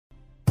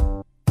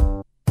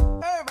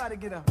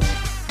Everybody get up.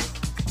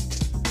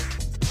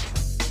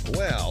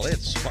 Well,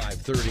 it's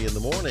 5:30 in the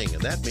morning,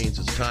 and that means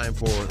it's time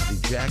for the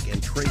Jack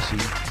and Tracy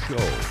Show.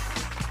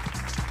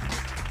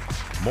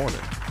 Morning.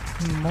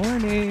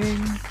 Morning.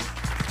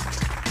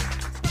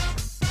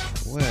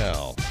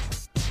 Well,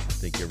 I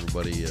think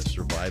everybody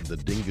survived the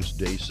Dingus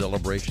Day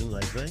celebration,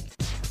 I think.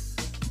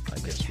 I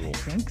guess we'll... I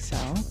think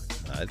so.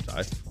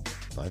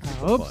 I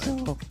feel hope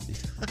fine. so.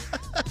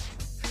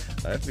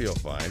 I feel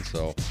fine,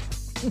 so...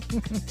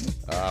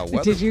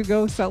 Did you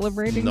go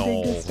celebrating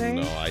Dingus Day?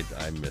 No,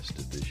 I missed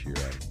it this year.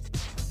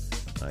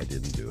 I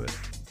didn't do it.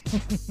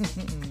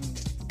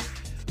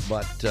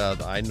 But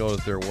I know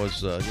that there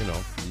was, the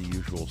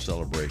usual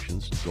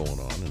celebrations going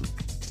on. And,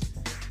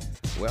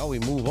 well, we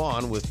move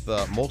on with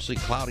mostly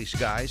cloudy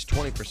skies,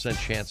 20%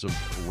 chance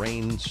of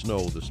rain,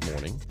 snow this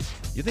morning.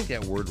 You think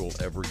that word will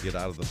ever get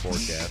out of the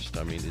forecast?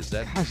 I mean, is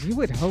that... Gosh, you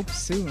would hope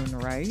soon,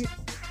 right?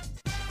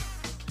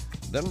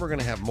 Then we're going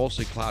to have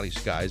mostly cloudy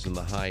skies in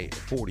the high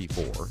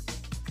 44.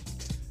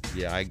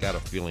 Yeah, I got a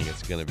feeling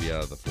it's going to be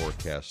out of the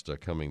forecast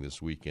coming this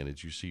weekend.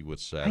 Did you see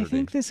what's Saturday? I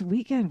think this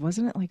weekend,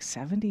 wasn't it like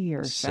 70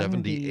 or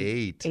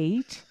 78?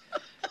 78?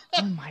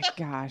 Oh, my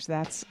gosh.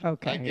 That's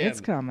okay. Again, it's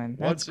coming.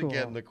 That's once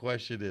again, the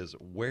question is,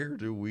 where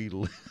do we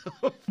live?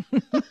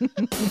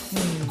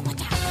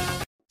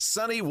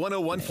 Sunny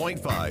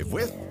 101.5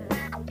 with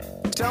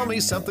Tell Me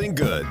Something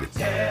Good.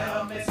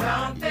 Tell me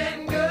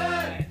something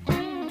good.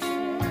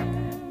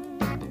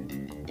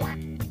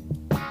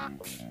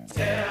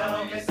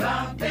 Tell me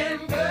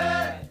something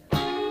good.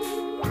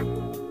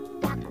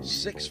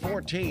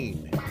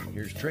 6:14.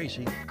 Here's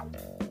Tracy.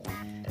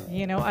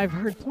 You know, I've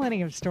heard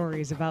plenty of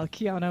stories about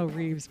Keanu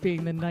Reeves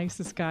being the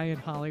nicest guy in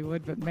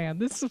Hollywood, but man,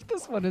 this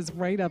one is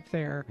right up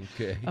there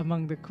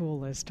among the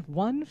coolest.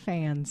 One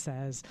fan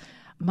says,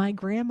 my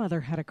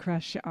grandmother had a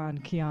crush on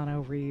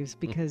Keanu Reeves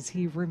because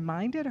he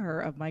reminded her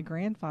of my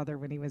grandfather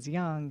when he was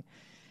young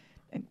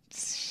and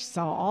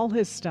saw all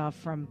his stuff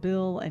from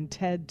Bill and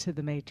Ted to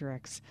The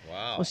Matrix.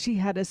 Wow. Well, she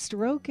had a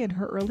stroke in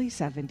her early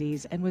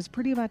 70s and was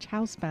pretty much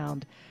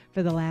housebound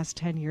for the last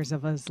 10 years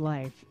of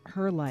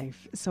her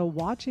life. So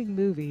watching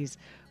movies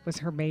was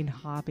her main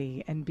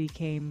hobby and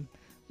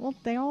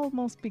they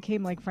almost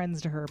became like friends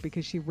to her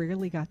because she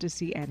rarely got to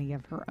see any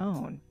of her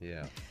own.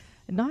 Yeah.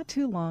 Not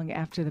too long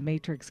after The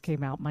Matrix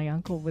came out, my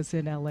uncle was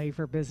in LA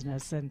for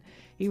business and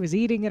he was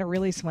eating at a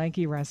really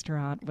swanky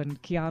restaurant when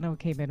Keanu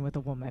came in with a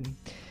woman.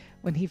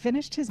 When he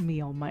finished his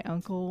meal, my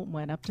uncle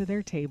went up to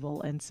their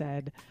table and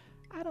said,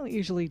 I don't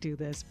usually do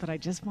this, but I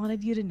just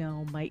wanted you to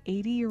know my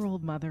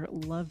 80-year-old mother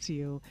loves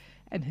you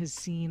and has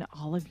seen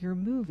all of your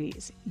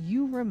movies.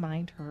 You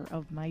remind her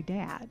of my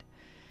dad.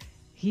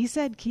 He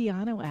said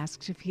Keanu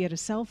asked if he had a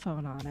cell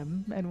phone on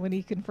him, and when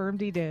he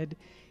confirmed he did,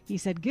 he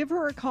said, give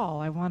her a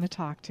call. I want to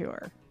talk to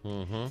her.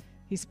 Mm-hmm.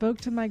 He spoke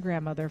to my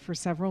grandmother for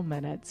several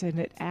minutes, and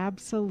it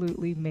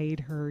absolutely made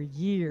her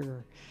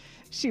year.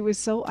 She was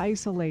so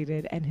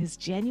isolated, and his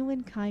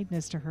genuine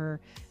kindness to her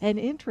and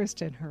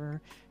interest in her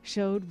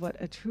showed what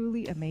a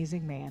truly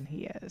amazing man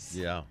he is.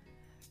 Yeah.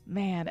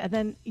 Man, and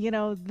then,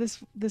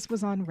 this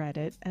was on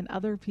Reddit, and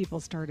other people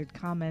started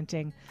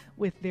commenting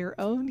with their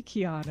own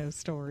Keanu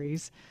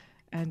stories.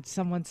 And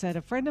someone said,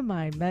 a friend of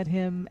mine met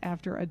him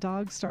after a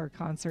Dog Star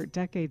concert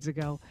decades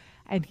ago,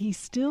 and he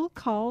still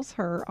calls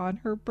her on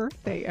her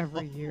birthday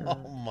every year.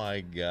 Oh, my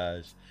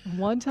gosh.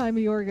 One time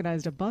he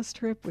organized a bus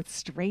trip with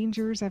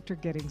strangers after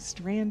getting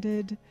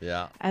stranded.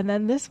 Yeah. And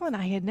then this one,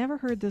 I had never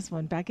heard this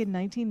one. Back in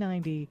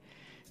 1990,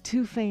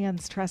 two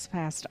fans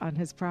trespassed on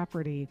his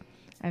property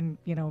and,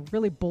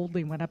 really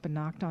boldly went up and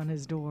knocked on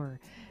his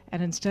door.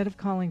 And instead of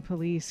calling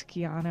police,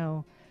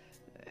 Keanu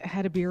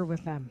had a beer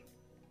with them.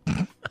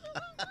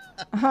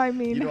 I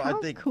mean, how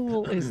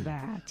cool is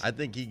that? I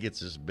think he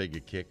gets as big a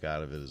kick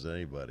out of it as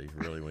anybody,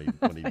 really,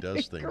 when he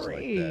does things like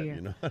that.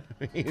 You know what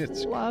I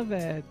mean? Love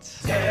it.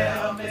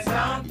 Tell me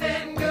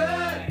something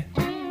good.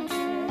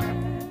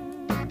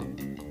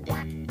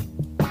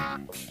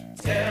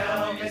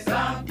 Tell me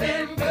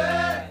something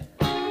good.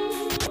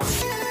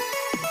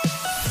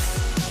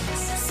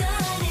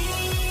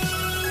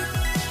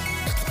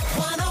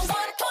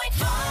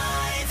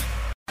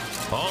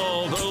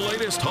 All the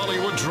latest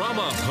Hollywood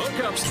drama,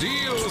 hookups,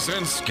 deals,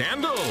 and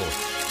scandal.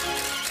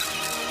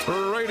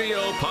 Radio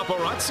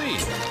Paparazzi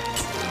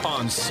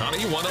on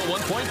Sunny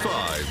 101.5.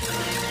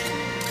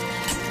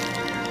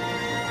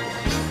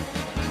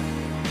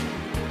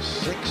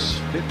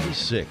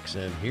 6:56,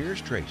 and here's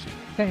Tracy.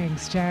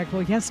 Thanks, Jack.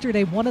 Well,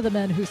 yesterday, one of the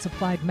men who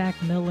supplied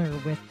Mac Miller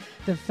with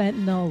the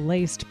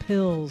fentanyl-laced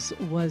pills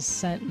was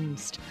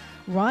sentenced.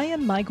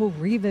 Ryan Michael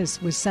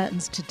Rivas was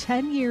sentenced to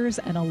 10 years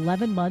and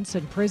 11 months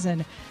in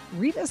prison.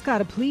 Rivas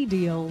got a plea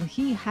deal.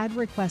 He had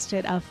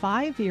requested a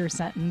 5-year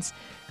sentence,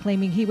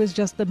 claiming he was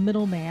just the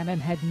middleman and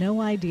had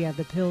no idea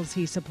the pills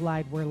he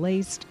supplied were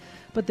laced.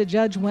 But the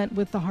judge went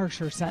with the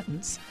harsher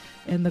sentence.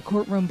 In the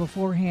courtroom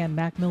beforehand,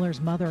 Mac Miller's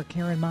mother,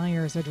 Karen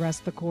Myers,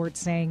 addressed the court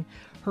saying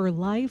Her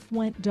life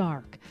went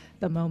dark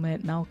the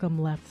moment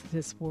Malcolm left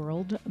this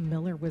world.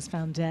 Miller was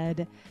found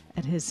dead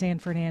at his San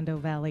Fernando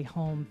Valley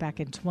home back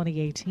in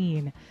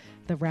 2018.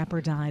 The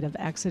rapper died of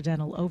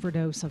accidental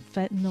overdose of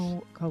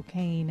fentanyl,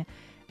 cocaine,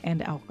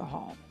 and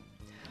alcohol.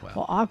 Wow.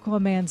 Well,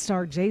 Aquaman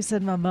star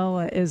Jason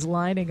Momoa is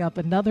lining up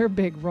another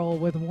big role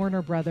with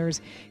Warner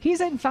Brothers. He's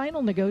in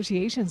final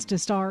negotiations to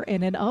star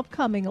in an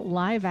upcoming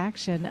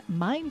live-action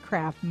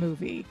Minecraft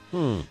movie.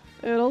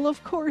 It'll,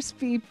 of course,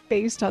 be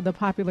based on the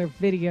popular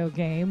video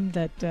game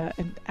that,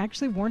 and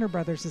actually Warner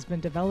Brothers has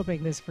been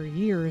developing this for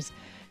years.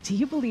 Do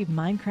you believe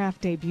Minecraft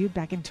debuted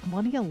back in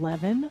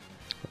 2011?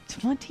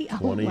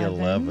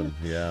 2011,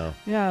 yeah.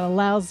 Yeah, it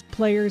allows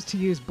players to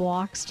use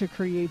blocks to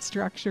create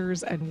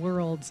structures and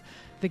worlds.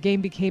 The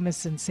game became a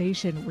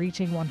sensation,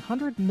 reaching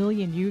 100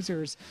 million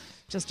users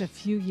just a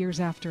few years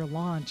after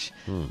launch.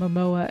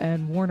 Momoa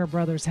and Warner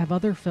Brothers have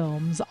other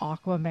films,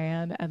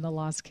 Aquaman and The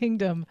Lost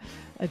Kingdom,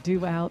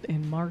 due out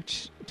in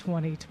March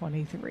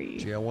 2023.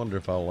 Gee, I wonder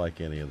if I'll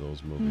like any of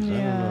those movies.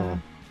 Yeah.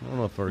 I don't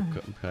know if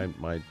they're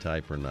my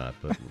type or not,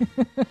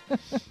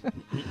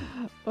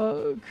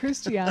 but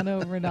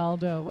Cristiano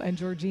Ronaldo and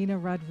Georgina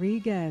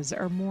Rodriguez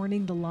are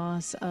mourning the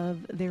loss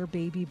of their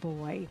baby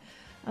boy.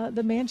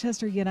 The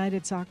Manchester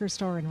United soccer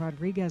star and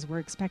Rodriguez were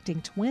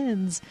expecting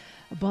twins,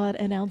 but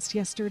announced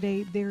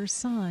yesterday their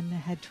son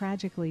had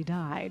tragically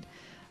died.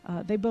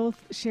 They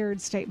both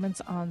shared statements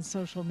on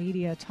social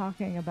media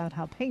talking about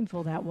how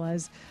painful that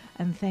was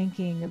and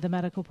thanking the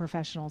medical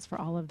professionals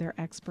for all of their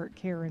expert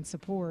care and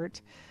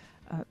support.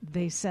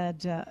 They said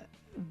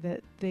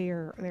that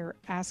they're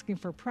asking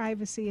for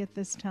privacy at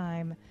this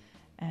time,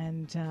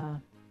 and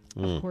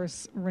of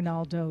course,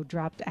 Ronaldo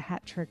dropped a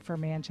hat trick for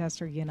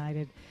Manchester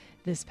United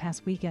this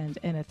past weekend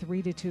in a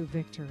 3-2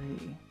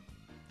 victory.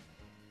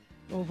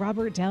 Well,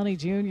 Robert Downey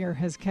Jr.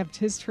 has kept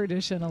his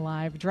tradition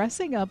alive,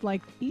 dressing up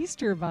like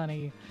Easter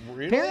Bunny.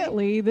 Really?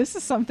 Apparently, this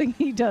is something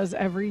he does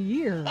every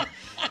year.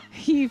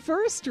 He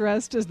first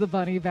dressed as the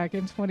bunny back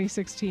in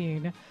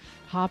 2016,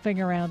 hopping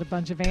around a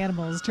bunch of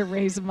animals to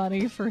raise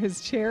money for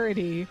his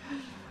charity.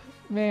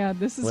 Man,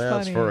 this is well,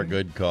 funny. it's for a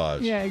good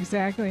cause. Yeah,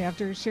 exactly.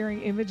 After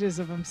sharing images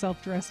of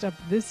himself dressed up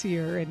this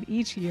year and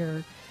each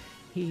year,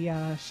 he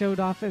showed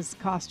off his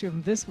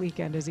costume this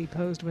weekend as he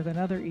posed with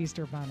another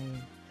Easter bunny.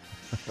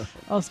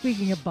 Oh,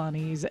 speaking of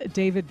bunnies,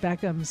 David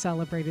Beckham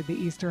celebrated the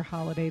Easter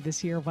holiday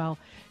this year while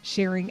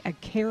sharing a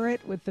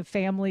carrot with the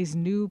family's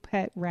new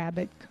pet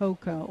rabbit,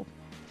 Coco.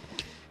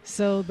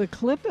 So the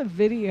clip of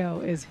video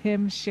is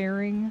him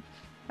sharing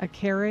a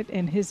carrot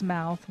in his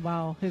mouth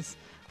while his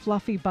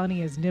fluffy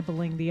bunny is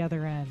nibbling the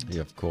other end.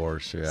 Yeah, of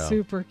course, yeah.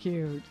 Super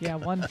cute. Yeah,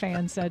 one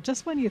fan said,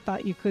 just when you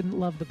thought you couldn't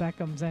love the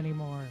Beckhams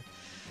anymore.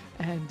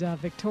 And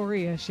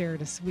Victoria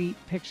shared a sweet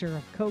picture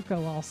of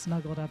Coco all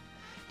snuggled up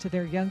to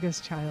their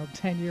youngest child,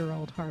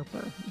 10-year-old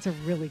Harper. It's a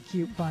really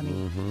cute bunny.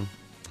 Mm-hmm.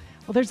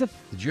 Well, there's a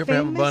Did you ever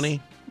have a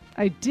bunny?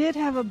 I did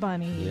have a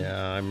bunny.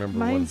 Yeah, I remember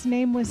Mine's one.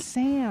 name was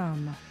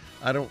Sam.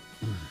 I don't...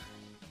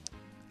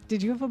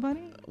 Did you have a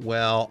bunny?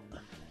 Well,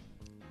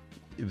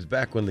 it was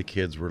back when the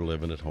kids were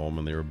living at home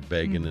and they were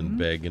begging and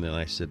begging, and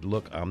I said,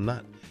 look, I'm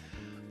not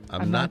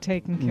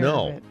taking care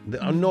of it.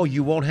 No,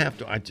 you won't have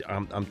to.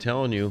 I'm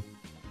telling you,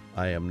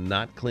 I am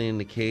not cleaning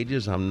the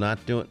cages. I'm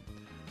not doing...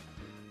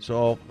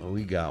 So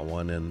we got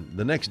one, and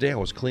the next day I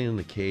was cleaning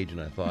the cage,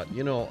 and I thought,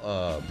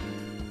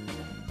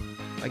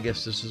 I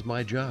guess this is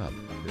my job.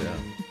 Yeah.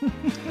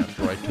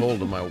 After I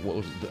told him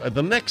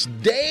the next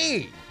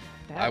day,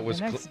 The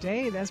next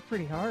day, that's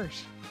pretty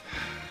harsh.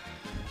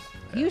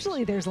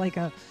 Usually there's like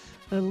at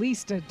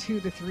least a 2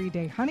 to 3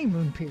 day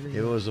honeymoon period.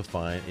 It was a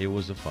fine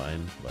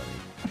bunny.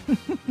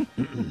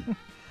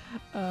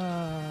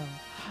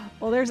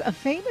 Well, there's a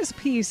famous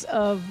piece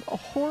of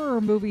horror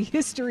movie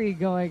history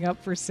going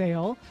up for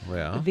sale.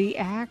 Yeah. The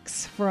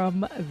axe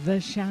from The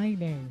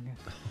Shining.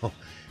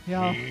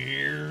 Yeah,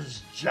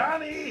 Here's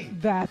Johnny.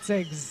 that's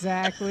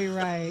exactly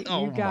right.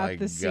 Oh You got my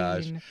the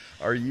gosh. scene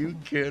Are you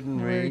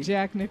kidding where me?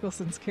 Jack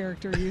Nicholson's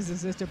character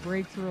uses it to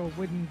break through a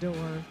wooden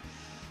door.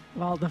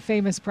 Well, the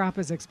famous prop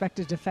is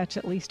expected to fetch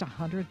at least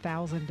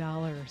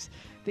 $100,000.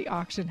 The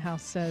auction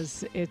house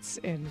says it's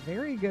in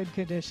very good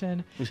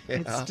condition. It's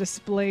Yeah.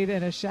 displayed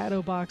in a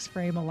shadow box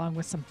frame along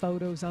with some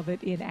photos of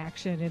it in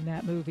action in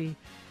that movie.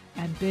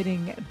 And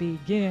bidding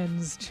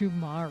begins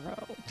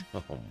tomorrow.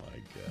 Oh my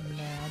gosh.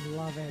 Man,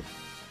 love it.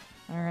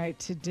 All right,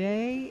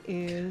 today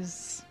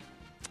is,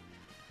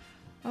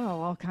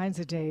 all kinds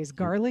of days.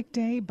 Garlic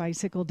Day,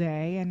 Bicycle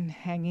Day, and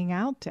Hanging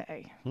Out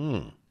Day.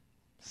 Okay.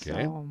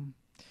 So,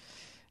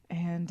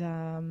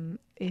 and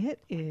it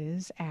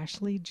is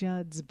Ashley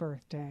Judd's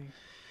birthday.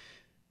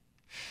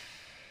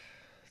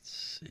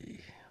 Let's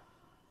see.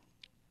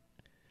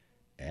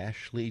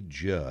 Ashley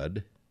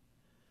Judd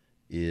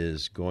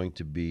is going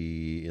to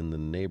be in the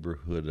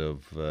neighborhood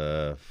of,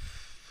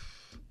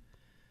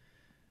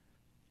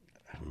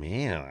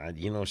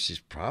 she's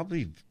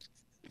probably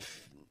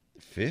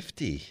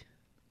 50.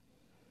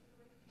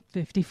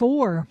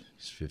 54.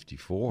 She's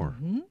 54.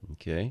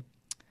 Okay.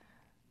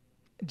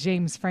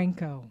 James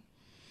Franco.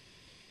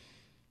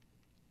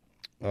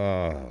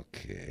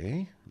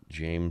 Okay.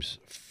 James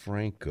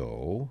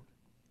Franco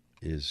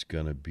is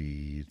going to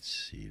be, let's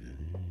see,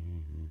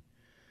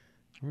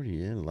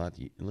 already a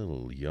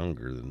little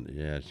younger than,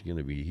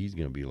 he's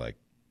going to be like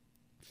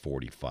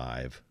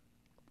 45.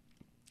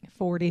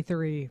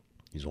 43.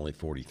 He's only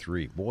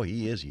 43. Boy,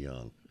 he is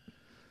young.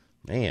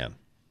 Man.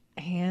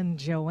 And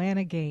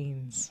Joanna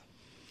Gaines.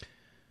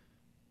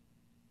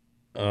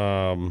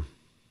 Joanna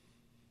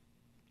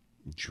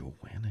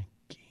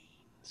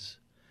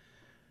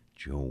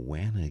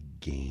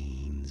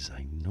Gaines.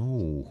 I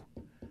know.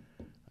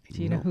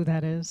 Do you know who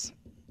that is?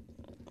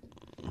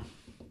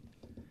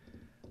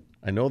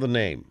 I know the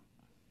name.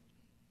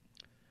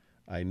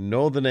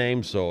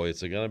 So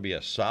it's going to be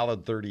a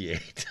solid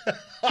 38.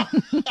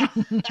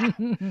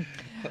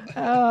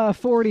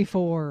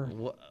 44.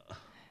 What?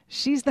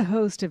 She's the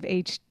host of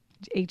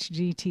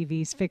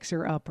HGTV's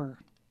Fixer Upper.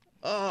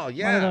 Oh,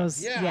 yeah. One of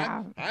those,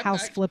 I'm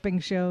house flipping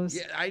shows.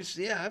 Yeah, I've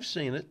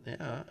seen it.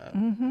 Yeah,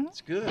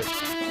 it's good.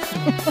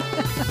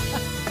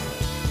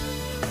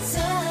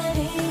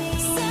 Sunny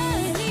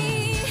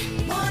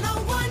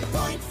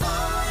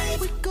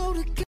 101.5. We go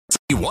to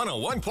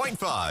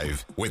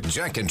 101.5 with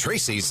Jack and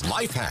Tracy's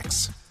Life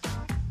Hacks.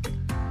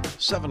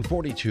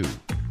 7:42.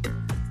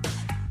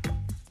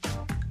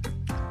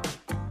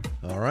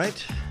 All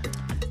right.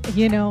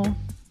 You know,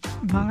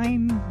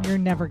 mine you're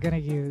never going to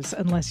use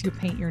unless you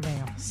paint your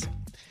nails.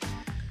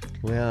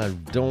 Well, I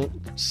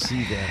don't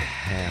see that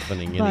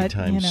happening But,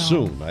 anytime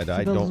soon. I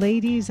the don't.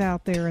 ladies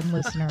out there in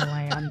listener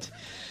land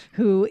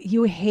who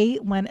you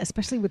hate when,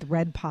 especially with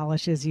red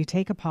polishes, you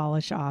take a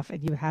polish off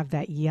and you have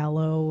that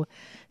yellow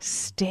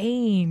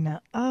stain.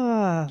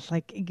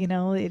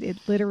 It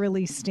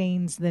literally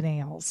stains the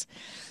nails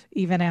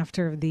even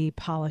after the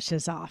polish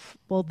is off.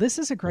 Well, this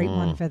is a great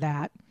one for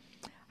that.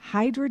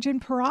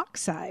 Hydrogen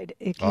peroxide.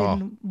 It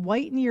can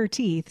whiten your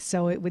teeth,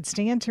 so it would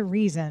stand to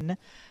reason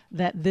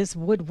that this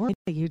would work.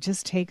 You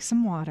just take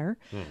some water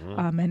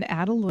and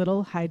add a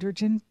little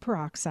hydrogen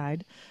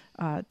peroxide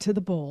to the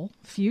bowl,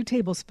 a few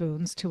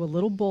tablespoons to a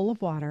little bowl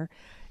of water,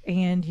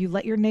 and you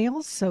let your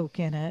nails soak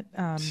in it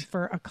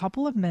for a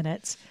couple of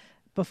minutes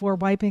before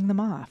wiping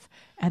them off.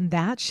 And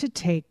that should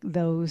take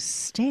those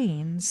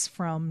stains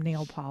from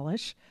nail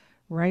polish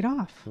right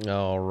off.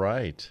 All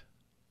right.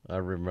 I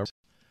remember.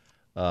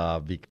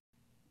 I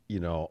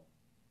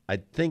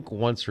think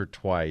once or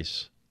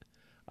twice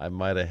I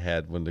might have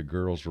had when the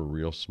girls were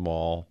real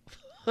small.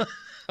 I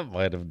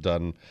might have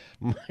done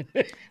my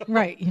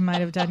Right. You might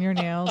have done your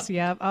nails.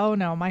 Yeah. Oh,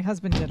 no. My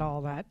husband did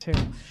all that, too.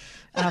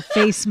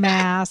 Face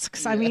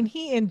masks. I mean,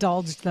 he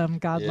indulged them.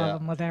 God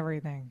love him with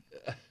everything.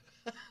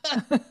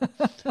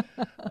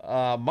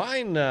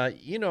 Mine,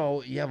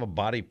 you have a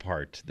body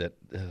part that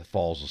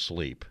falls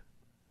asleep.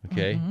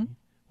 Okay.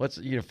 What's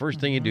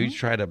first thing you do is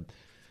try to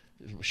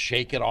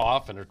shake it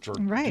off and or do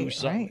something.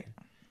 Right.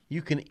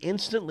 You can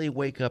instantly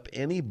wake up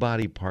any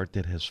body part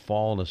that has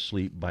fallen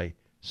asleep by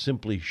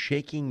simply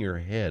shaking your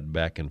head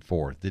back and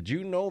forth. Did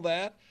you know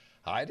that?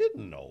 I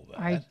didn't know that.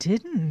 I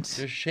didn't.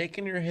 Just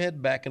shaking your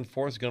head back and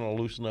forth is going to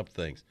loosen up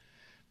things.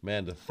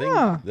 Man,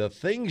 the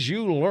things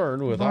you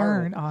learn with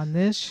on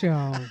this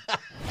show.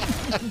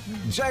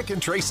 Jack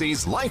and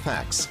Tracy's Life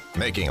Hacks,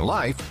 making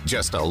life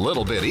just a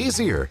little bit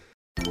easier.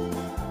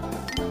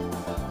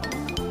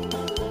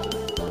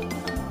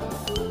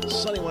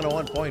 Sunny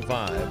 101.5,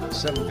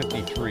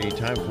 7:53.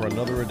 Time for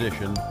another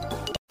edition.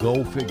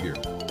 Go figure.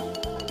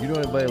 You know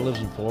anybody that lives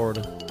in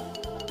Florida?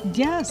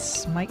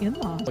 Yes, my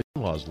in-law. My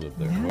in-laws live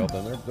there. Yeah. Well,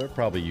 then they're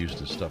probably used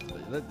to stuff.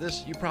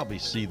 This you probably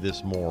see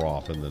this more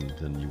often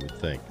than you would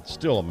think. It's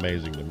still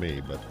amazing to me,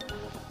 but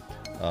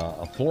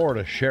a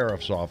Florida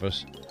sheriff's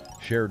office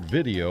shared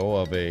video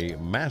of a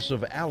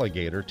massive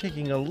alligator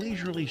taking a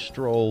leisurely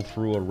stroll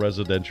through a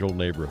residential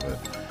neighborhood.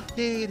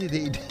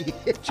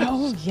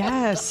 Oh,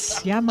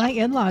 yes. Yeah, my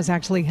in-laws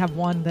actually have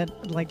one that,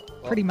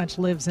 pretty much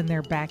lives in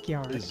their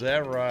backyard. Is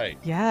that right?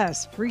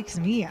 Yes, freaks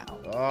me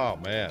out. Oh,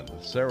 man. The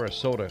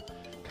Sarasota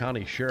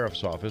County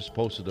Sheriff's Office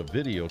posted a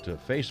video to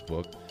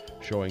Facebook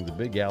showing the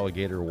big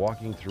alligator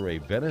walking through a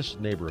Venice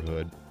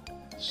neighborhood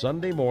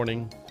Sunday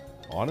morning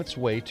on its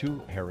way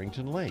to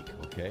Harrington Lake,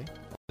 okay?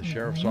 The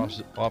Sheriff's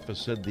Office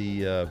said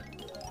the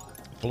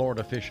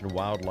Florida Fish and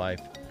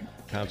Wildlife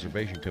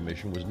Conservation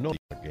Commission was no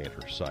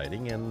alligator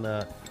sighting, and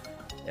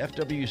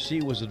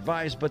FWC was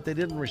advised, but they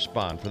didn't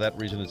respond. For that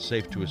reason, it's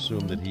safe to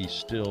assume that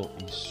he's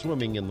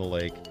swimming in the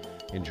lake,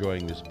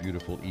 enjoying this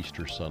beautiful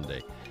Easter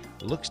Sunday.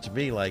 It looks to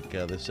me like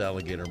this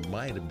alligator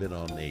might have been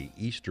on a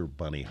Easter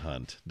bunny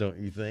hunt, don't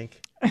you think?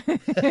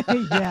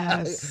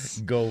 Yes.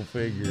 Go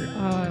figure.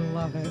 Oh, I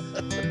love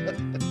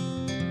it.